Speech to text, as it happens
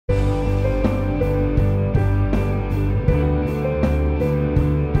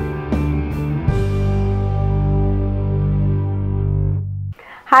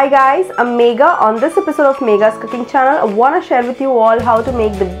Hi guys, I'm Megha. On this episode of Megha's cooking channel, I want to share with you all how to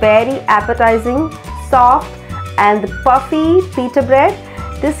make the very appetizing, soft and the puffy pita bread.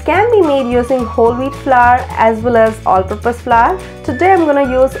 This can be made using whole wheat flour as well as all-purpose flour. Today I'm going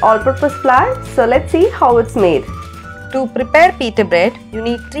to use all-purpose flour, so let's see how it's made. To prepare pita bread, you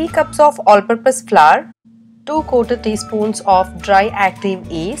need 3 cups of all-purpose flour, 2 quarter teaspoons of dry active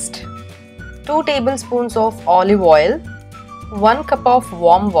yeast, 2 tablespoons of olive oil, 1 cup of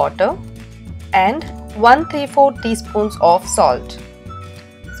warm water and 1/3 teaspoons of salt.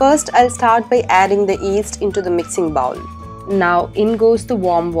 First, I'll start by adding the yeast into the mixing bowl. Now in goes the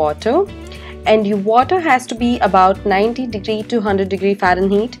warm water, and your water has to be about 90° to 100°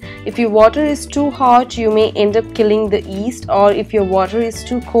 Fahrenheit. If your water is too hot, you may end up killing the yeast, or if your water is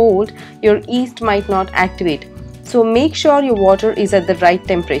too cold, your yeast might not activate. So make sure your water is at the right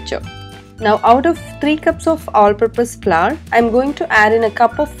temperature. Now out of 3 cups of all-purpose flour, I'm going to add in a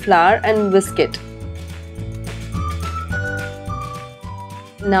cup of flour and whisk it.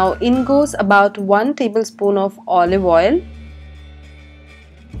 Now in goes about 1 tablespoon of olive oil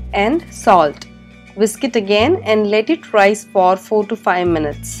and salt. Whisk it again and let it rise for 4 to 5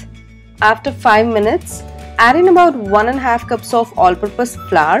 minutes. After 5 minutes, add in about 1.5 cups of all-purpose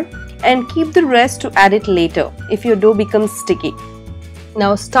flour and keep the rest to add it later if your dough becomes sticky. Now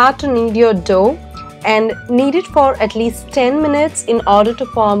start to knead your dough and knead it for at least 10 minutes in order to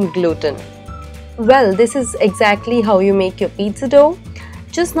form gluten. Well, this is exactly how you make your pizza dough,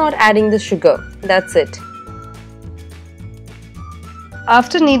 just not adding the sugar. That's it.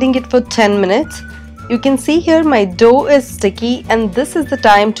 After kneading it for 10 minutes, you can see here my dough is sticky, and this is the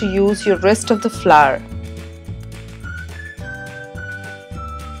time to use your rest of the flour.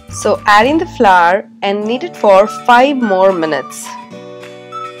 So add in the flour and knead it for 5 more minutes.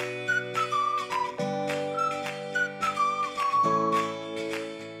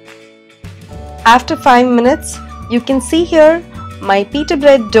 After 5 minutes, you can see here my pita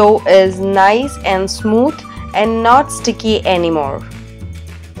bread dough is nice and smooth and not sticky anymore.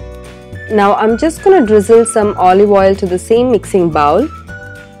 Now I'm just going to drizzle some olive oil to the same mixing bowl,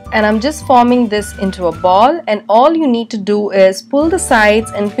 and I'm just forming this into a ball, and all you need to do is pull the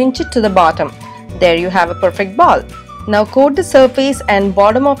sides and pinch it to the bottom. There you have a perfect ball. Now coat the surface and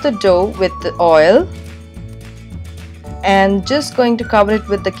bottom of the dough with the oil, and just going to cover it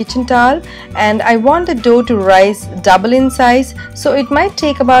with the kitchen towel, and I want the dough to rise double in size, so it might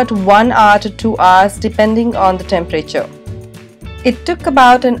take about 1 hour to 2 hours depending on the temperature. It took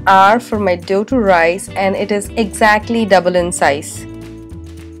about an hour for my dough to rise, and it is exactly double in size.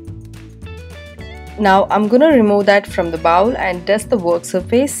 Now I'm gonna remove that from the bowl and dust the work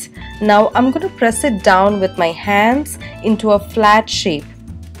surface. Now I'm gonna press it down with my hands into a flat shape,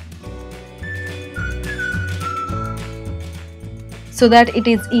 so that it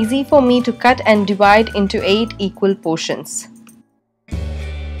is easy for me to cut and divide into 8 equal portions.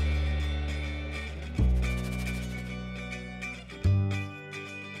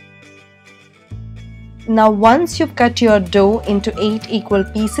 Now once you've cut your dough into 8 equal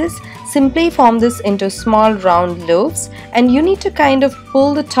pieces, simply form this into small round loaves, and you need to kind of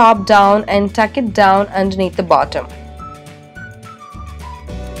pull the top down and tuck it down underneath the bottom.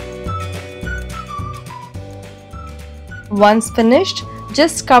 Once finished,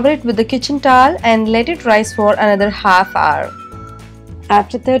 just cover it with the kitchen towel and let it rise for another half hour.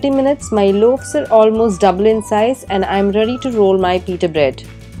 After 30 minutes, my loaves are almost double in size, and I'm ready to roll my pita bread.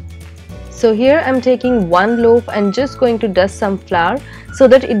 So here I'm taking 1 loaf and just going to dust some flour so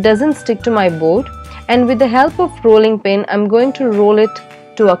that it doesn't stick to my board, and with the help of rolling pin, I'm going to roll it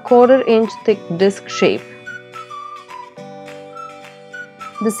to a 1/4 inch thick disc shape.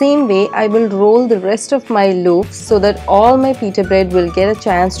 The same way, I will roll the rest of my loaves so that all my pita bread will get a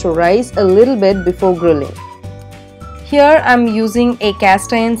chance to rise a little bit before grilling. Here I'm using a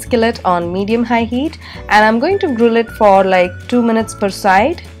cast iron skillet on medium-high heat, and I'm going to grill it for like 2 minutes per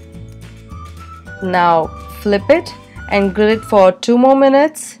side. Now flip it and grill it for 2 more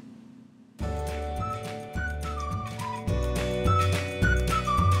minutes.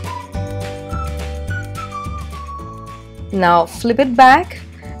 Now flip it back,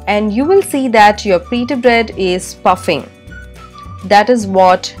 and you will see that your pita bread is puffing. That is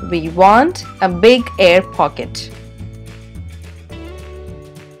what we want, a big air pocket.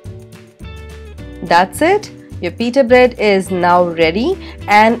 That's it. Your pita bread is now ready,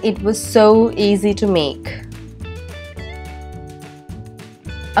 and it was so easy to make.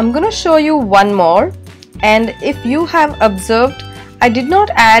 I'm gonna show you one more, and if you have observed, I did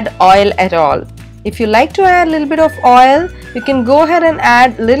not add oil at all. If you like to add a little bit of oil, you can go ahead and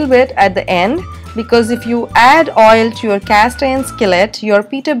add a little bit at the end, because if you add oil to your cast iron skillet, your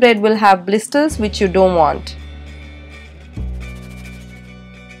pita bread will have blisters which you don't want.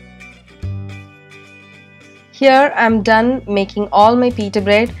 Here I'm done making all my pita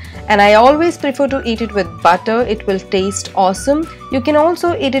bread, and I always prefer to eat it with butter. It will taste awesome. You can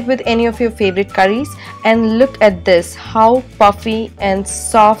also eat it with any of your favorite curries, and look at this, how puffy and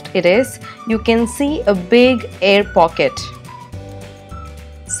soft it is. You can see a big air pocket.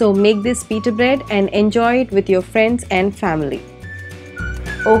 So make this pita bread and enjoy it with your friends and family.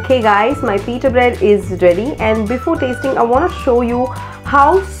 Okay guys, my pita bread is ready, and before tasting I want to show you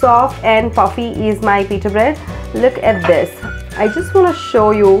how soft and puffy is my pita bread. Look at this. I just want to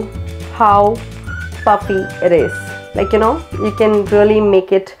show you how puffy it is. Like, you know, you can really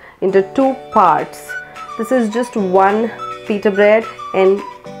make it into two parts. This is just one pita bread and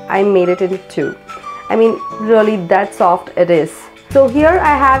I made it into two. I mean, really that soft it is. So here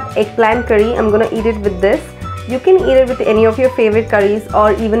I have eggplant curry. I'm gonna eat it with this. You can eat it with any of your favorite curries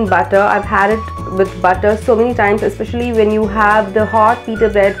or even butter. I've had it with butter so many times, especially when you have the hot pita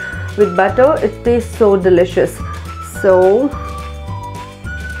bread with butter. It tastes so delicious. So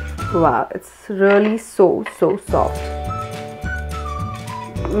wow, it's really so soft.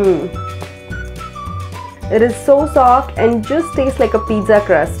 It is so soft and just tastes like a pizza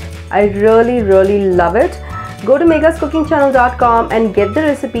crust. I really love it. Go to meghascookingchannel.com and get the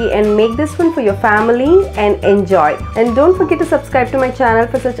recipe and make this one for your family and enjoy. And don't forget to subscribe to my channel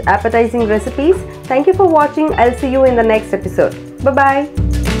for such appetizing recipes. Thank you for watching. I'll see you in the next episode. Bye bye.